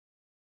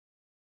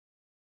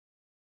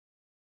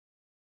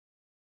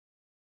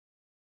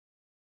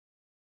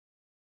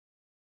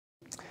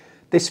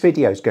This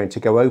video is going to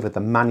go over the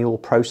manual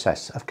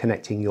process of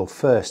connecting your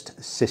first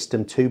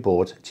System2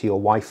 board to your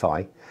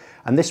Wi-Fi,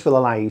 and this will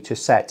allow you to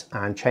set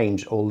and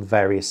change all the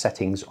various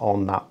settings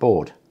on that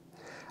board.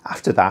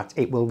 After that,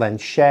 it will then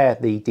share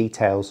the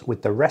details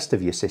with the rest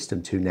of your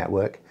System2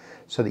 network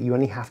so that you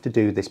only have to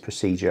do this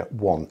procedure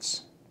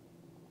once.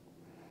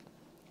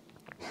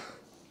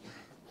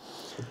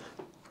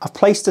 I've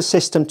placed a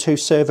System2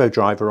 servo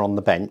driver on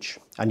the bench,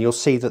 and you'll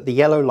see that the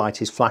yellow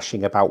light is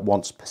flashing about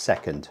once per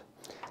second.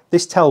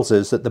 This tells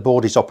us that the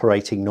board is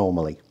operating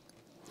normally.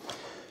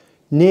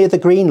 Near the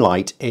green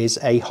light is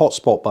a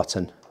hotspot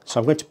button, so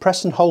I'm going to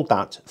press and hold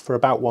that for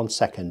about 1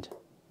 second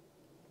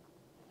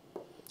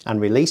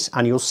and release,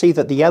 and you'll see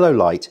that the yellow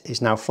light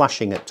is now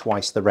flashing at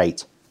twice the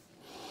rate.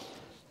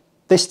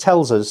 This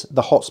tells us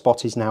the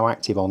hotspot is now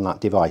active on that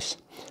device.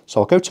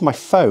 So I'll go to my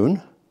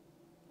phone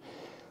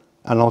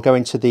and I'll go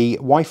into the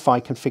Wi-Fi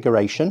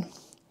configuration,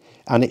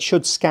 and it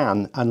should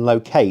scan and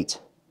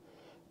locate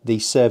the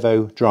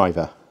servo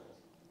driver.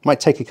 Might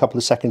take a couple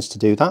of seconds to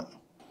do that.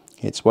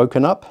 It's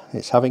woken up,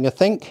 it's having a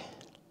think,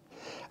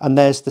 and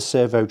there's the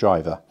servo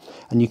driver.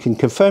 And you can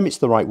confirm it's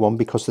the right one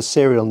because the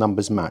serial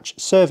numbers match.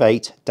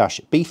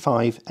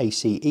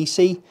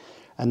 Serv8-B5ACEC,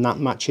 and that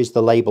matches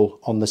the label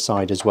on the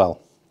side as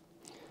well.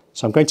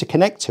 So I'm going to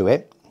connect to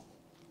it,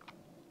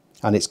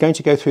 and it's going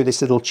to go through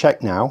this little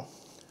check now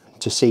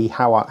to see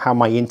how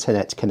my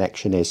internet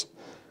connection is.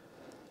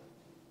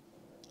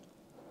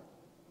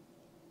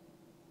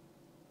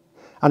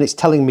 And it's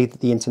telling me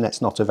that the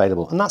internet's not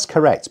available, and that's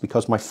correct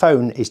because my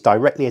phone is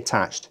directly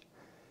attached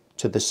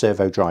to the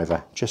servo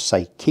driver. Just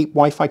say keep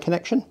Wi-Fi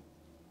connection,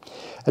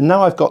 and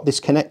now I've got this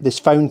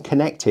phone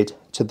connected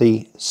to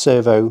the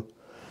servo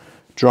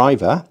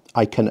driver.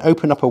 I can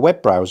open up a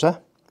web browser,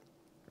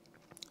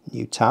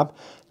 new tab.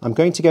 I'm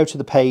going to go to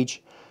the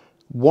page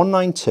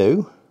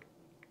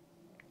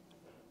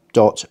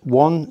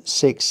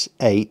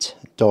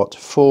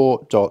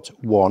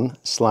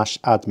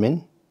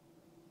 192.168.4.1/admin.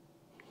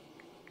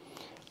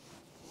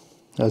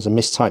 There's a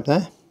mistype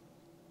there.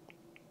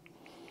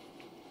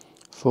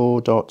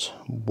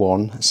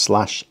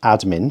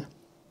 4.1/admin.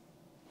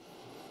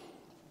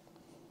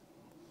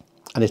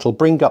 And it'll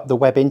bring up the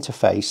web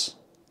interface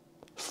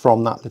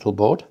from that little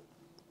board.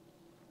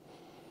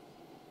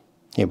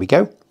 Here we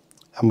go.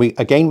 And we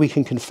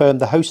can confirm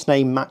the host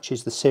name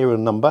matches the serial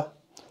number.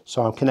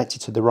 So I'm connected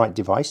to the right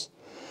device.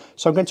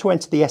 So I'm going to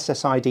enter the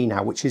SSID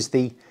now, which is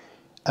the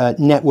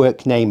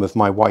network name of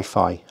my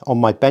Wi-Fi. On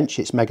my bench,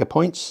 it's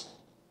MegaPoints.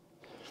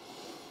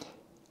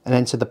 And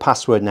enter the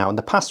password now, and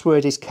the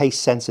password is case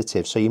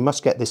sensitive, so you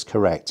must get this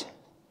correct.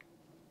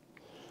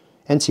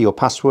 Enter your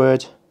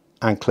password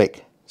and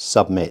click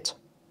submit.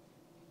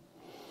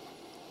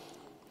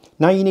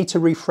 Now you need to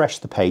refresh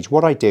the page.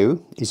 What I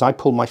do is I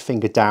pull my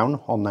finger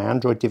down on my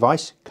Android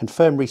device,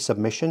 confirm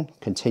resubmission,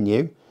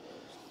 continue,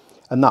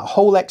 and that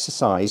whole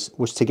exercise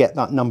was to get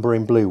that number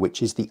in blue,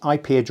 which is the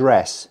IP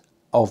address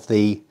of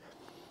the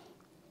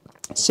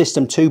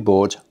System2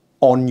 board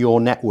on your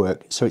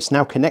network. So it's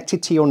now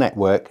connected to your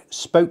network,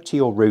 spoke to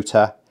your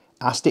router,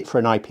 asked it for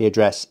an IP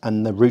address,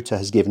 and the router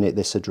has given it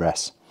this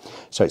address.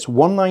 So it's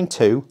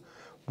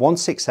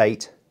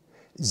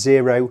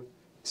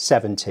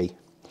 192.168.0.70,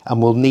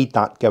 and we'll need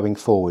that going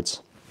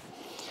forwards.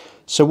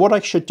 So what I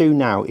should do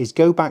now is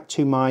go back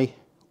to my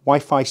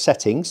Wi-Fi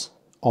settings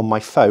on my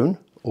phone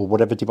or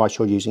whatever device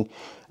you're using,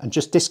 and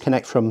just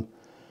disconnect from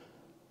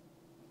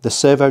the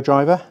servo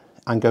driver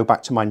and go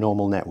back to my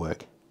normal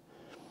network.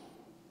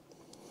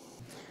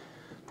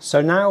 So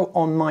now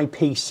on my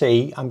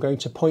PC, I'm going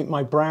to point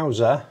my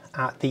browser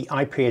at the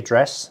IP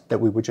address that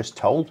we were just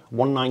told,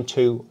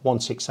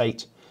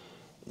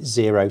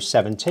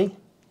 192.168.0.70.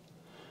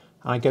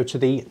 I go to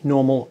the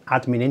normal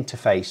admin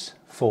interface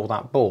for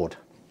that board.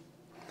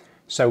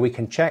 So we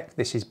can check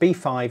this is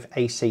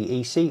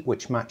B5ACEC,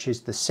 which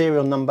matches the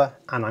serial number,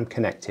 and I'm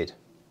connected.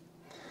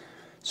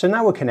 So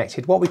now we're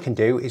connected, what we can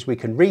do is we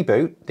can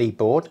reboot the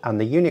board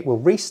and the unit will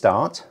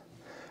restart,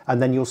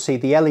 and then you'll see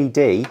the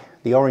LED,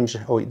 the orange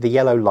or the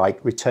yellow light,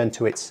 return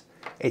to its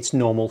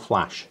normal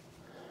flash.